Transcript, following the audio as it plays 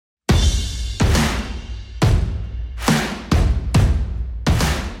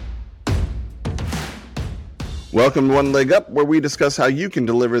Welcome to One Leg Up, where we discuss how you can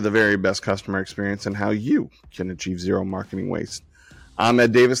deliver the very best customer experience and how you can achieve zero marketing waste. I'm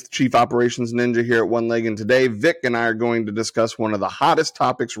Ed Davis, the Chief Operations Ninja here at One Leg, and today Vic and I are going to discuss one of the hottest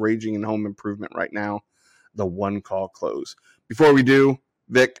topics raging in home improvement right now, the one-call close. Before we do,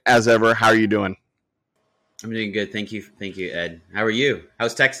 Vic, as ever, how are you doing? I'm doing good. Thank you, Ed. How are you?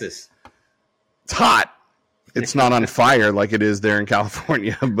 How's Texas? It's hot. It's not on fire like it is there in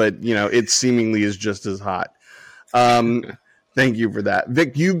California, but it seemingly is just as hot. Thank you for that.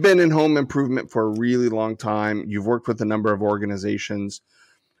 Vic, you've been in home improvement for a really long time. You've worked with a number of organizations.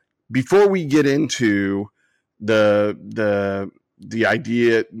 Before we get into the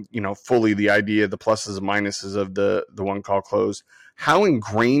idea, fully the idea, the pluses and minuses of the one call close, how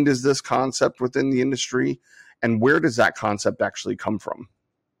ingrained is this concept within the industry, and where does that concept actually come from?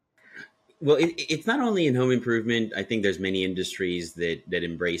 Well, it's not only in home improvement. I think there's many industries that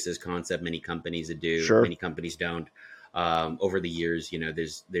embrace this concept. Many companies that do. Sure. Many companies don't. Over the years,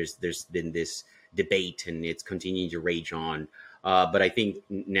 there's been this debate, and it's continuing to rage on. But I think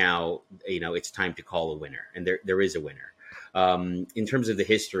now, it's time to call a winner, and there is a winner. In terms of the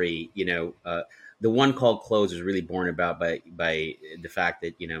history, the one call close was really born about by the fact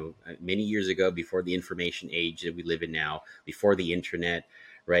that many years ago, before the information age that we live in now, before the internet.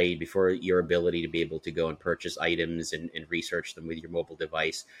 Right before your ability to be able to go and purchase items and research them with your mobile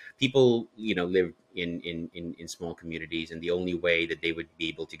device, people lived in small communities, and the only way that they would be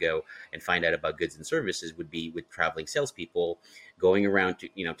able to go and find out about goods and services would be with traveling salespeople going around to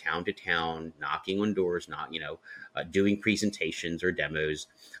town to town, knocking on doors, not doing presentations or demos.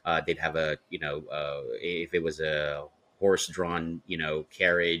 They'd have if it was a horse-drawn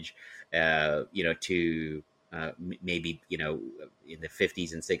carriage, to maybe in the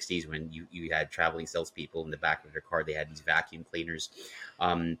 50s and 60s, when you had traveling salespeople in the back of their car, they had these vacuum cleaners.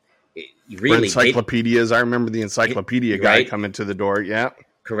 Really, or encyclopedias. I remember the encyclopedia guy right? coming to the door. Yeah,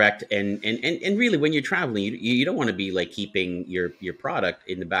 correct. And really, when you're traveling, you don't want to be like keeping your product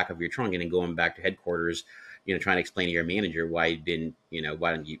in the back of your trunk and then going back to headquarters, trying to explain to your manager why you didn't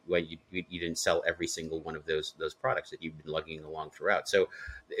sell every single one of those products that you've been lugging along throughout. So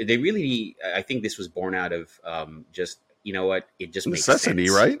they really, I think this was born out of just, it just makes necessity,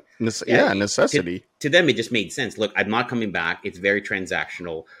 sense. Right? Necessity. To them, it just made sense. Look, I'm not coming back. It's very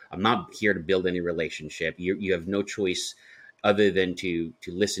transactional. I'm not here to build any relationship. You have no choice other than to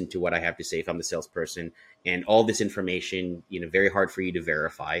listen to what I have to say if I'm the salesperson. And all this information, very hard for you to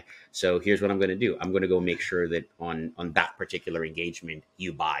verify. So here's what I'm going to do. I'm going to go make sure that on that particular engagement,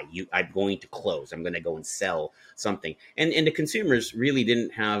 you buy. I'm going to close. I'm going to go and sell something. And the consumers really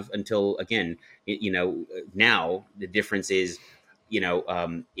didn't have until, again, now the difference is,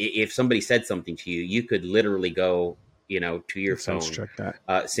 if somebody said something to you, you could literally go, to your phone. Check that.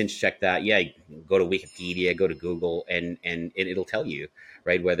 Check that. Yeah, go to Wikipedia, go to Google, and it'll tell you,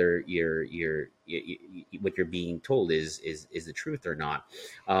 right, whether what you're being told is the truth or not.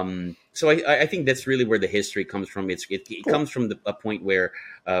 So I think that's really where the history comes from. It Cool. comes from a point where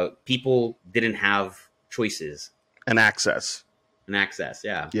people didn't have choices and access.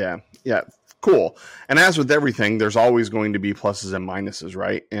 Yeah. Cool. And as with everything, there's always going to be pluses and minuses,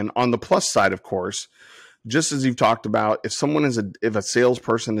 right? And on the plus side, of course, just as you've talked about, if a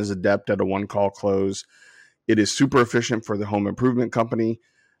salesperson is adept at a one-call close, it is super efficient for the home improvement company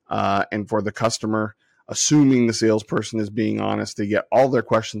and for the customer. Assuming the salesperson is being honest, they get all their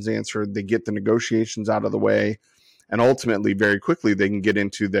questions answered, they get the negotiations out of the way, and ultimately, very quickly, they can get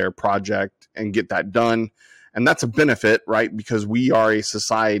into their project and get that done. And that's a benefit, right? Because we are a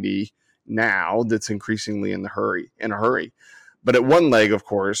society now that's increasingly in a hurry. But at One Leg, of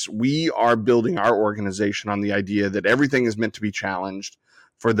course, we are building our organization on the idea that everything is meant to be challenged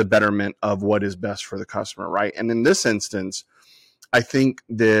for the betterment of what is best for the customer, right? And in this instance, I think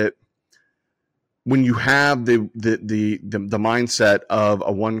that when you have the mindset of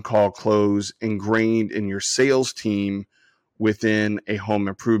a one-call close ingrained in your sales team within a home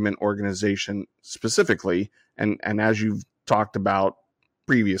improvement organization specifically, and as you've talked about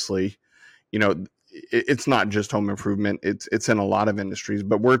previously, it's not just home improvement. It's in a lot of industries,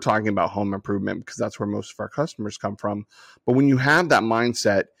 but we're talking about home improvement because that's where most of our customers come from. But when you have that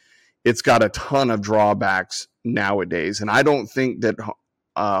mindset, it's got a ton of drawbacks nowadays. And I don't think that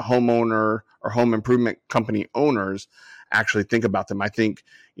homeowner or home improvement company owners actually think about them. I think,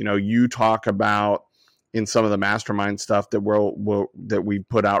 you talk about in some of the mastermind stuff that that we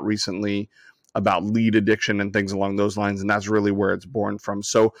put out recently about lead addiction and things along those lines. And that's really where it's born from.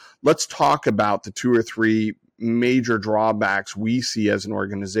 So let's talk about the 2 or 3 major drawbacks we see as an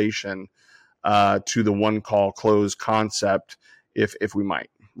organization to the one call close concept, if we might,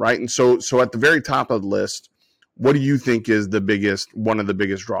 right? And so at the very top of the list, What do you think is one of the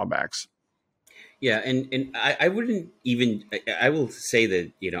biggest drawbacks? Yeah, and I wouldn't even I will say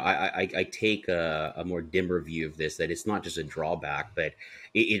that I take a more dimmer view of this, that it's not just a drawback, but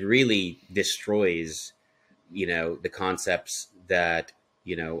it really destroys the concepts that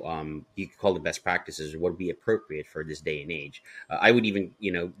you could call the best practices or what would be appropriate for this day and age. I would even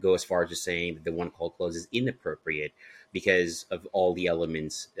go as far as just saying that the one call close is inappropriate because of all the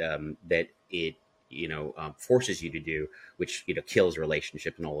elements that it forces you to do, which kills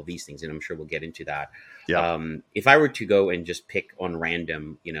relationship and all of these things, and I'm sure we'll get into that. Yeah. If I were to go and just pick on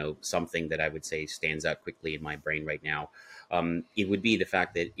random something that I would say stands out quickly in my brain right now, it would be the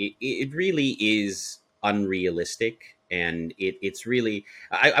fact that it really is unrealistic, and it's really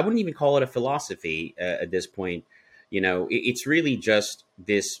I wouldn't even call it a philosophy at this point. It's really just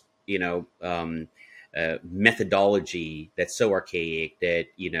this methodology that's so archaic that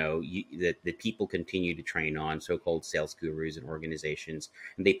that people continue to train on, so-called sales gurus and organizations,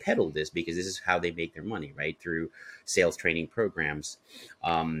 and they peddle this because this is how they make their money, right, through sales training programs.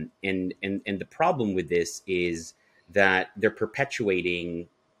 And the problem with this is that they're perpetuating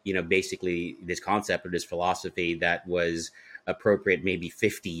basically this concept or this philosophy that was appropriate maybe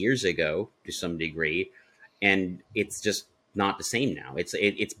 50 years ago to some degree, and it's just not the same now.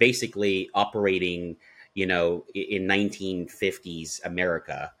 It's basically operating, in 1950s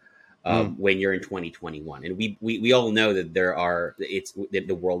America, when you're in 2021, and we all know that that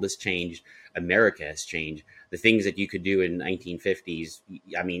the world has changed, America has changed. The things that you could do in 1950s,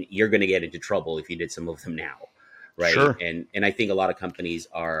 I mean, you're going to get into trouble if you did some of them now, right? Sure. And I think a lot of companies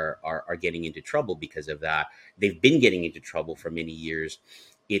are getting into trouble because of that. They've been getting into trouble for many years.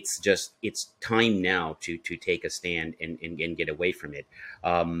 It's time now to take a stand and get away from it.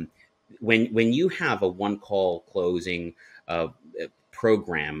 When you have a one call closing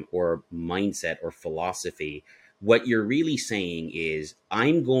program or mindset or philosophy, what you're really saying is,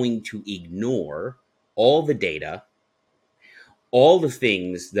 I'm going to ignore all the data, all the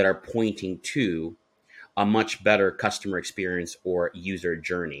things that are pointing to a much better customer experience or user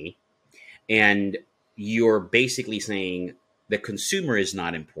journey. And you're basically saying, the consumer is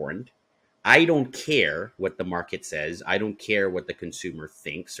not important. I don't care what the market says. I don't care what the consumer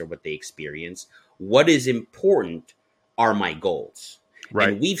thinks or what they experience. What is important are my goals. Right.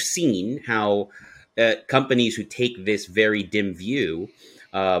 And we've seen how companies who take this very dim view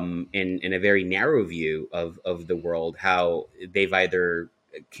and a very narrow view of the world, how they've either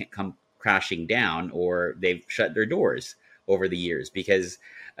come crashing down or they've shut their doors over the years. Because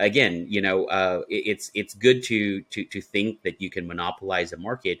again, it's good to think that you can monopolize a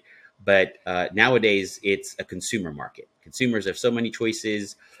market, but nowadays it's a consumer market. Consumers have so many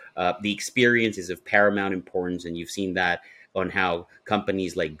choices. The experience is of paramount importance, and you've seen that on how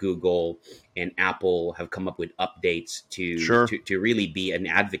companies like Google and Apple have come up with updates to really be an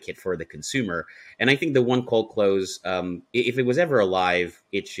advocate for the consumer. And I think the one call close, if it was ever alive,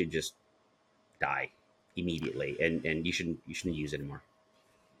 it should just die immediately, and you shouldn't use it anymore.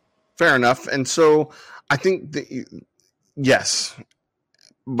 Fair enough. And so I think yes,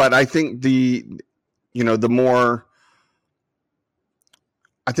 but I think the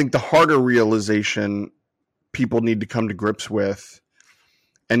harder realization people need to come to grips with,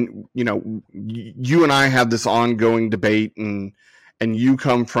 and you and I have this ongoing debate, and you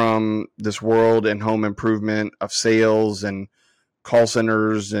come from this world and home improvement of sales and call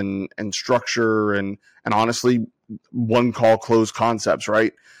centers and structure and honestly one call close concepts,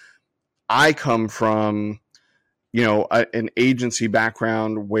 right? I come from, an agency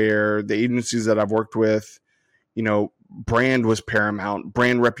background where the agencies that I've worked with, brand was paramount,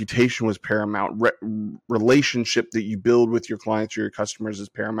 brand reputation was paramount, relationship that you build with your clients or your customers is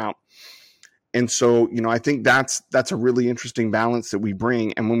paramount. And so, I think that's a really interesting balance that we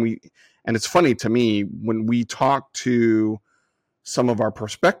bring. And and it's funny to me, when we talk to some of our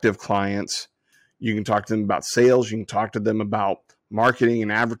prospective clients, you can talk to them about sales, you can talk to them about marketing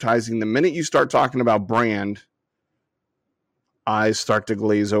and advertising. The minute you start talking about brand, eyes start to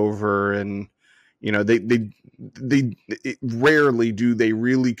glaze over, and they rarely do they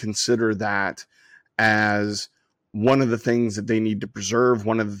really consider that as one of the things that they need to preserve,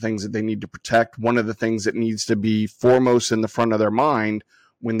 one of the things that they need to protect, one of the things that needs to be foremost in the front of their mind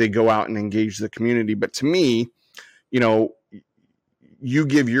when they go out and engage the community. But to me, you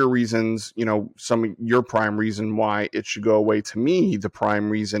give your reasons, your prime reason why it should go away. To me, the prime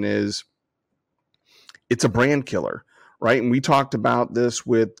reason is it's a brand killer, right? And we talked about this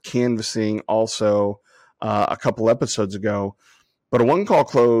with canvassing also a couple episodes ago. But a one call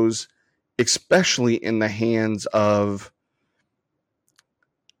close, especially in the hands of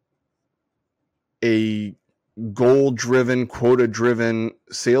a goal driven, quota driven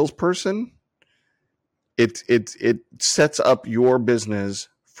salesperson, it sets up your business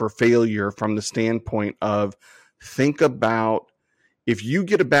for failure from the standpoint of, think about, if you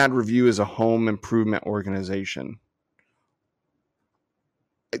get a bad review as a home improvement organization,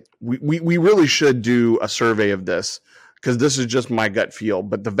 we really should do a survey of this, because this is just my gut feel.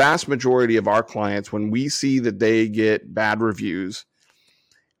 But the vast majority of our clients, when we see that they get bad reviews,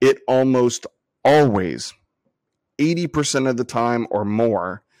 it almost always, 80% of the time or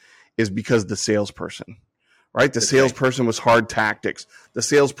more, is because the salesperson, right? The salesperson was hard tactics. The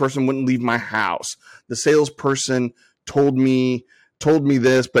salesperson wouldn't leave my house. The salesperson told me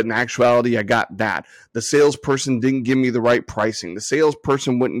this, but in actuality, I got that. The salesperson didn't give me the right pricing. The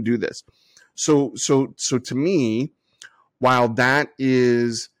salesperson wouldn't do this. So to me, while that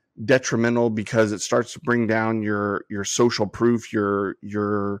is detrimental because it starts to bring down your social proof, your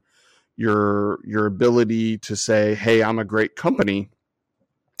ability to say, hey, I'm a great company,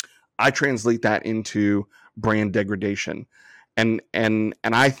 I translate that into brand degradation. And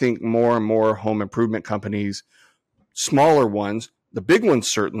I think more and more home improvement companies, smaller ones, the big ones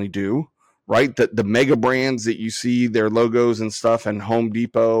certainly do, right? The mega brands that you see their logos and stuff, and Home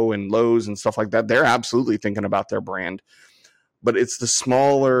Depot and Lowe's and stuff like that, they're absolutely thinking about their brand. But it's the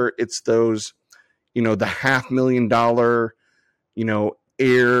smaller, it's those, the $500,000,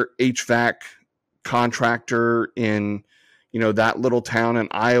 air HVAC contractor in, that little town in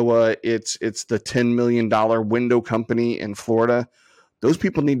Iowa. It's the $10 million window company in Florida. Those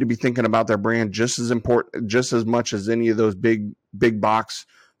people need to be thinking about their brand just as much as any of those big box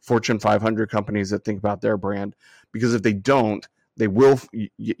Fortune 500 companies that think about their brand. Because if they don't, they will.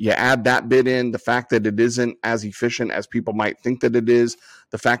 You add that bit in, the fact that it isn't as efficient as people might think that it is,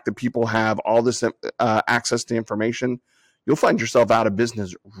 the fact that people have all this access to information, you'll find yourself out of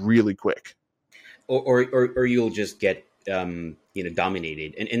business really quick. Or you'll just get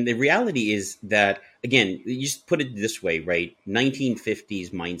dominated. And the reality is that, again, you just put it this way, right?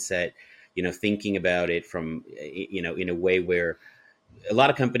 1950s mindset, thinking about it from, in a way where a lot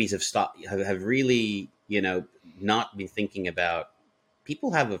of companies have really, not been thinking about,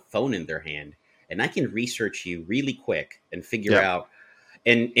 people have a phone in their hand and I can research you really quick and figure out.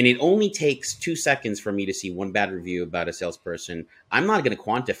 And it only takes 2 seconds for me to see one bad review about a salesperson. I'm not going to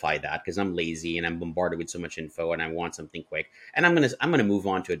quantify that because I'm lazy and I'm bombarded with so much info and I want something quick. And I'm gonna move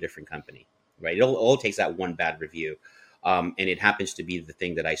on to a different company, right? It all takes that one bad review, and it happens to be the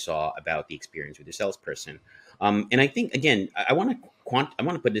thing that I saw about the experience with the salesperson. And I think, again, I want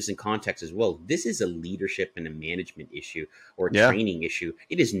to put this in context as well. This is a leadership and a management issue or a training issue.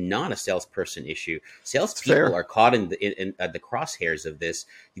 It is not a salesperson issue. Salespeople are caught in the crosshairs of this.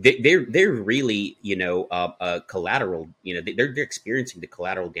 They're really, collateral. They're experiencing the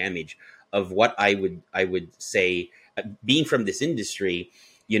collateral damage of what I would say, being from this industry.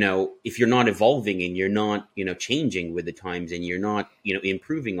 If you're not evolving and you're not, changing with the times and you're not,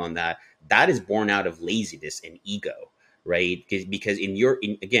 improving on that, that is born out of laziness and ego, right? Because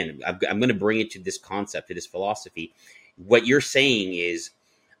again, I'm going to bring it to this concept, to this philosophy. What you're saying is,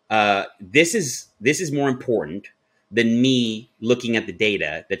 this is more important than me looking at the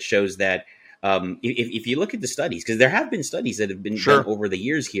data that shows that, if you look at the studies, because there have been studies that have been done over the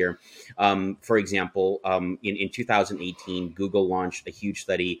years here. For example, in 2018, Google launched a huge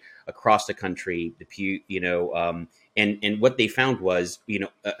study across the country. And what they found was,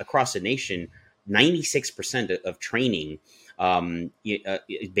 across the nation, 96% of training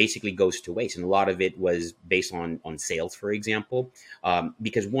it basically goes to waste, and a lot of it was based on sales, for example,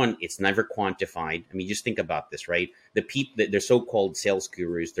 because one, it's never quantified. I mean, just think about this, right? The people, they're so-called sales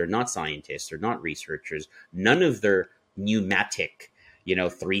gurus, they're not scientists, they're not researchers. None of their pneumatic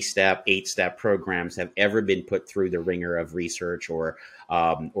 3-step, 8-step programs have ever been put through the ringer of research or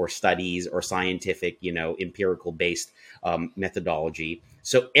studies or scientific, empirical based methodology.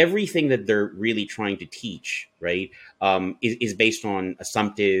 So everything that they're really trying to teach, right, is based on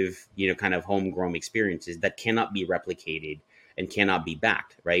assumptive, kind of homegrown experiences that cannot be replicated and cannot be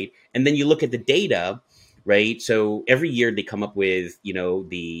backed, right? And then you look at the data, right? So every year they come up with,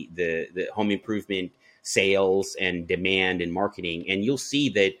 the home improvement sales and demand and marketing, and you'll see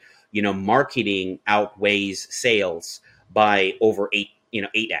that marketing outweighs sales by over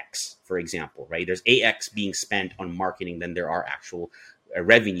 8x, for example, right? There's 8x being spent on marketing than there are actual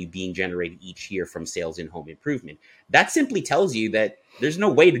revenue being generated each year from sales in home improvement. That simply tells you that there's no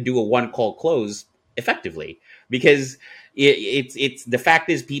way to do a one call close effectively, because it's the fact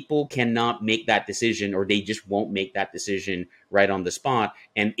is people cannot make that decision, or they just won't make that decision right on the spot,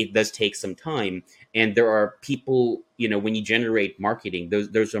 and it does take some time. And there are people, when you generate marketing,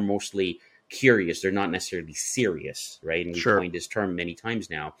 those are mostly curious. They're not necessarily serious, right? And we've Sure. coined this term many times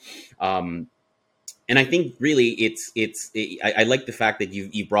now. And I think really I like the fact that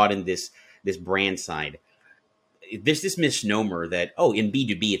you brought in this brand side. There's this misnomer that, oh, in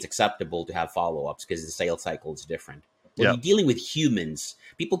B2B it's acceptable to have follow-ups because the sales cycle is different. Well, Yep. you're dealing with humans.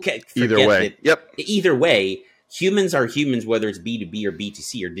 People can't Either forget way. that Yep. either way, humans are humans, whether it's B2B or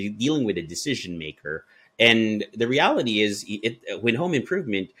B2C. You're dealing with a decision maker. And the reality is, when home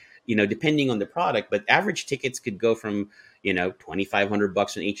improvement, depending on the product, but average tickets could go from,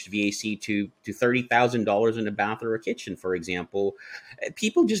 $2,500 in HVAC to $30,000 in a bath or a kitchen, for example.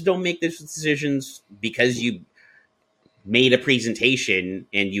 People just don't make those decisions because you made a presentation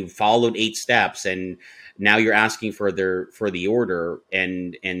and you followed 8 steps, and now you're asking for the order,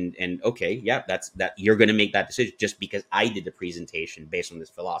 and okay, yeah, that you're going to make that decision just because I did the presentation based on this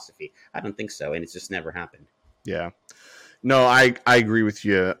philosophy. I don't think so, and it's just never happened. Yeah. No, I agree with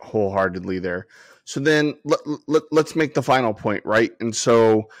you wholeheartedly there. So then let's make the final point, right? And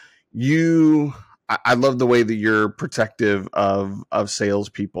so I love the way that you're protective of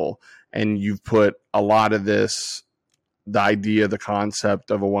salespeople, and you've put a lot of this, the idea, the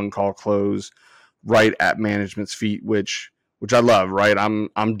concept of a one call close, right at management's feet, which I love, right?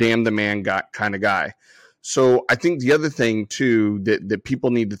 I'm damn the man kind of guy. So I think the other thing too that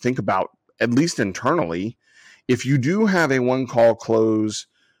people need to think about, at least internally, if you do have a one call close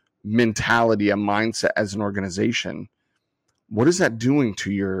mentality, a mindset as an organization, what is that doing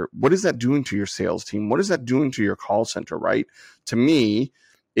to your sales team? What is that doing to your call center, right? To me,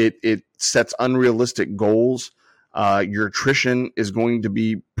 it sets unrealistic goals. Your attrition is going to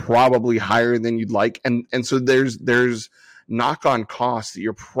be probably higher than you'd like. And so there's knock-on costs that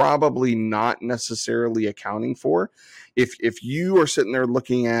you're probably not necessarily accounting for. If you are sitting there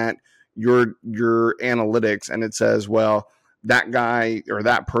looking at your analytics and it says, well, that guy or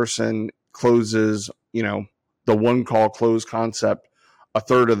that person closes, the one call close concept a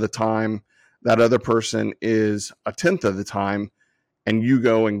third of the time, that other person is a tenth of the time, and you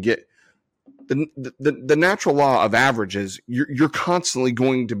go and get the natural law of averages, you're constantly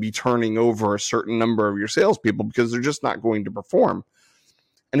going to be turning over a certain number of your salespeople because they're just not going to perform.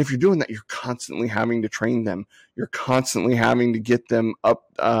 And if you're doing that, you're constantly having to train them. You're constantly having to get them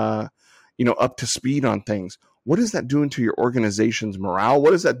up to speed on things. What is that doing to your organization's morale?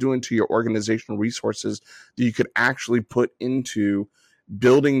 What is that doing to your organizational resources that you could actually put into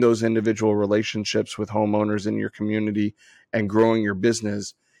building those individual relationships with homeowners in your community and growing your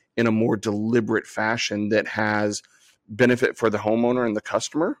business in a more deliberate fashion that has benefit for the homeowner and the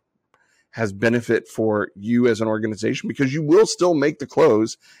customer, has benefit for you as an organization, because you will still make the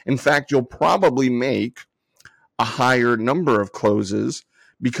close. In fact, you'll probably make a higher number of closes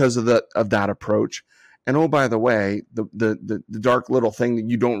because of that approach. And oh, by the way, the dark little thing that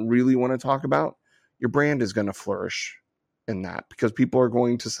you don't really want to talk about, your brand is going to flourish in that, because people are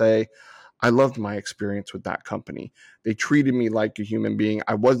going to say, I loved my experience with that company. They treated me like a human being.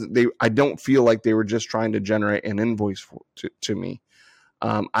 I don't feel like they were just trying to generate an invoice to me.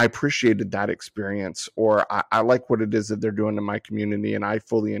 I appreciated that experience, or I like what it is that they're doing in my community, and I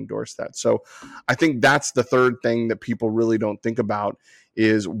fully endorse that. So I think that's the third thing that people really don't think about,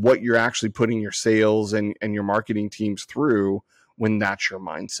 is what you're actually putting your sales and your marketing teams through when that's your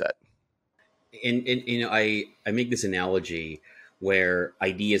mindset. And I make this analogy where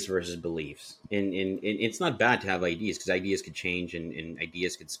ideas versus beliefs, and it's not bad to have ideas, because ideas could change, and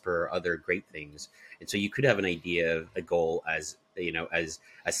ideas could spur other great things. And so you could have an idea, a goal, as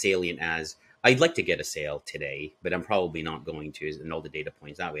salient as, I'd like to get a sale today, but I'm probably not going to, and all the data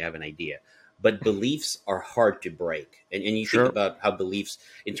points out. We have an idea. But beliefs are hard to break. And you Sure. think about how beliefs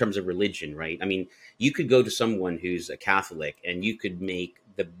in terms of religion, right? I mean, you could go to someone who's a Catholic and you could make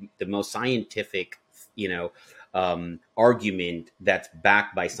the most scientific, argument that's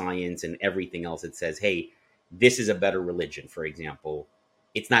backed by science and everything else that says, hey, this is a better religion, for example.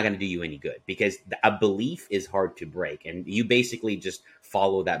 It's not going to do you any good, because a belief is hard to break. And you basically just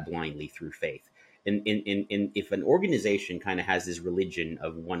follow that blindly through faith. And if an organization kind of has this religion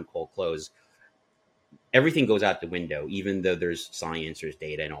of one call close, everything goes out the window, even though there's science, there's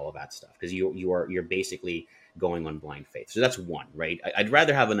data, and all of that stuff, because you're basically going on blind faith. So that's one, right? I'd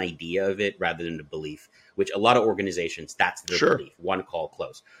rather have an idea of it rather than a belief, which a lot of organizations, that's their Sure. belief. One call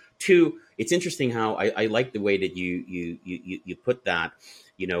close. Two, it's interesting how I like the way that you put that,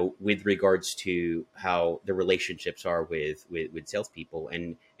 with regards to how the relationships are with salespeople,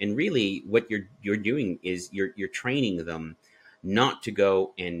 and really what you're doing is you're training them not to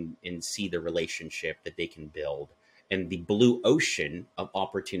go and see the relationship that they can build and the blue ocean of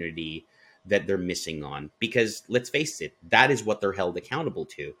opportunity that they're missing on. Because let's face it, that is what they're held accountable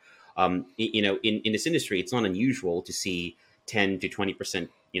to. In this industry, it's not unusual to see 10 to 20%,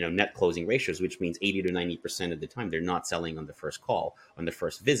 net closing ratios, which means 80 to 90% of the time they're not selling on the first call, on the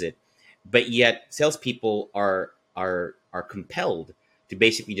first visit. But yet salespeople are compelled to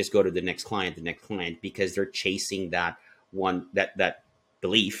basically just go to the next client, because they're chasing that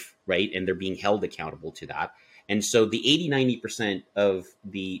belief, right? And they're being held accountable to that. And so the 80-90% of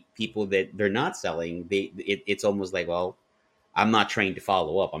the people that they're not selling, it's almost like, well, I'm not trained to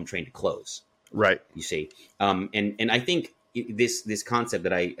follow up. I'm trained to close. Right. You see, and I think this concept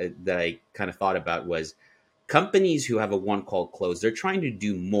that I kind of thought about was companies who have a one call close. They're trying to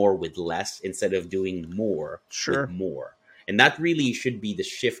do more with less instead of doing more with more. And that really should be the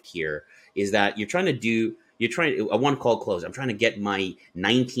shift here. Is that you're trying a one call close. I'm trying to get my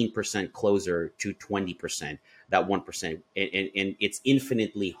 19% closer to 20%, that 1%. And it's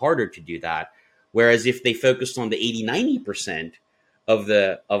infinitely harder to do that. Whereas if they focused on the 80-90% of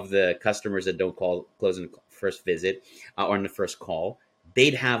the customers that don't close in the first visit or in the first call,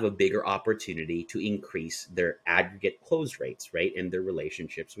 they'd have a bigger opportunity to increase their aggregate close rates, right? And their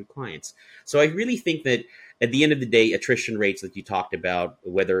relationships with clients. So I really think that at the end of the day, attrition rates that you talked about,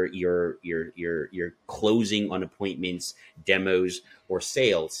 whether you're closing on appointments, demos, or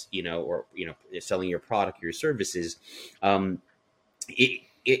sales, or selling your product or your services,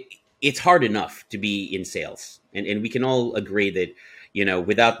 it's hard enough to be in sales. And we can all agree that,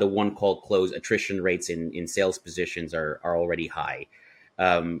 without the one call close, attrition rates in sales positions are already high.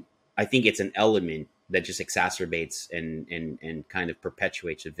 I think it's an element that just exacerbates and kind of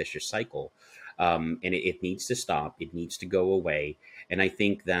perpetuates a vicious cycle. And it needs to stop. It needs to go away. And I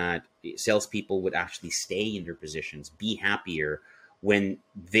think that salespeople would actually stay in their positions, be happier when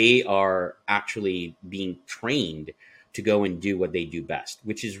they are actually being trained to go and do what they do best,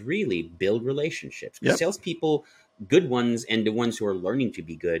 which is really build relationships. Because salespeople, good ones and the ones who are learning to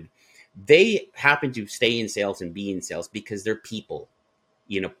be good, they happen to stay in sales and be in sales because they're people.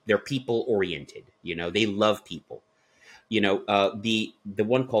 They're people oriented. They love people. The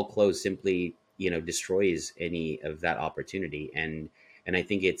one call close simply destroys any of that opportunity, and I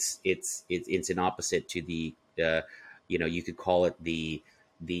think it's an opposite to the you could call it the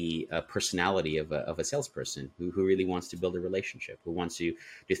personality of a salesperson who really wants to build a relationship, who wants to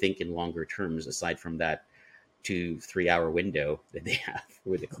think in longer terms aside from that 2-3 hour window that they have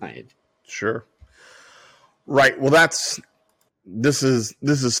with the client. Sure. Right. Well, this is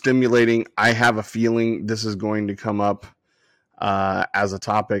stimulating. I have a feeling this is going to come up as a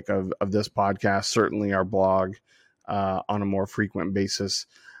topic of this podcast, certainly our blog, on a more frequent basis.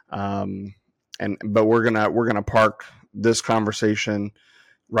 But we're gonna park this conversation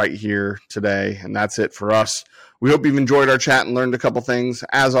right here today, and that's it for us. We hope you've enjoyed our chat and learned a couple things.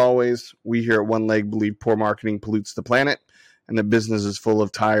 As always, we here at One Leg believe poor marketing pollutes the planet, and that business is full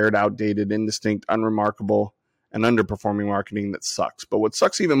of tired, outdated, indistinct, unremarkable, and underperforming marketing that sucks. But what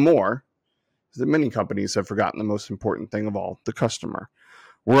sucks even more is that many companies have forgotten the most important thing of all, the customer.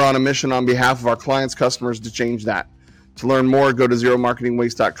 We're on a mission on behalf of our clients, customers, to change that. To learn more, go to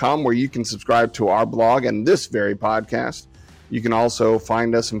zeromarketingwaste.com, where you can subscribe to our blog and this very podcast. You can also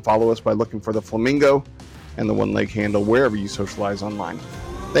find us and follow us by looking for the Flamingo and the One Leg handle wherever you socialize online.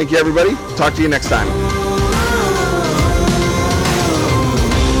 Thank you, everybody. Talk to you next time.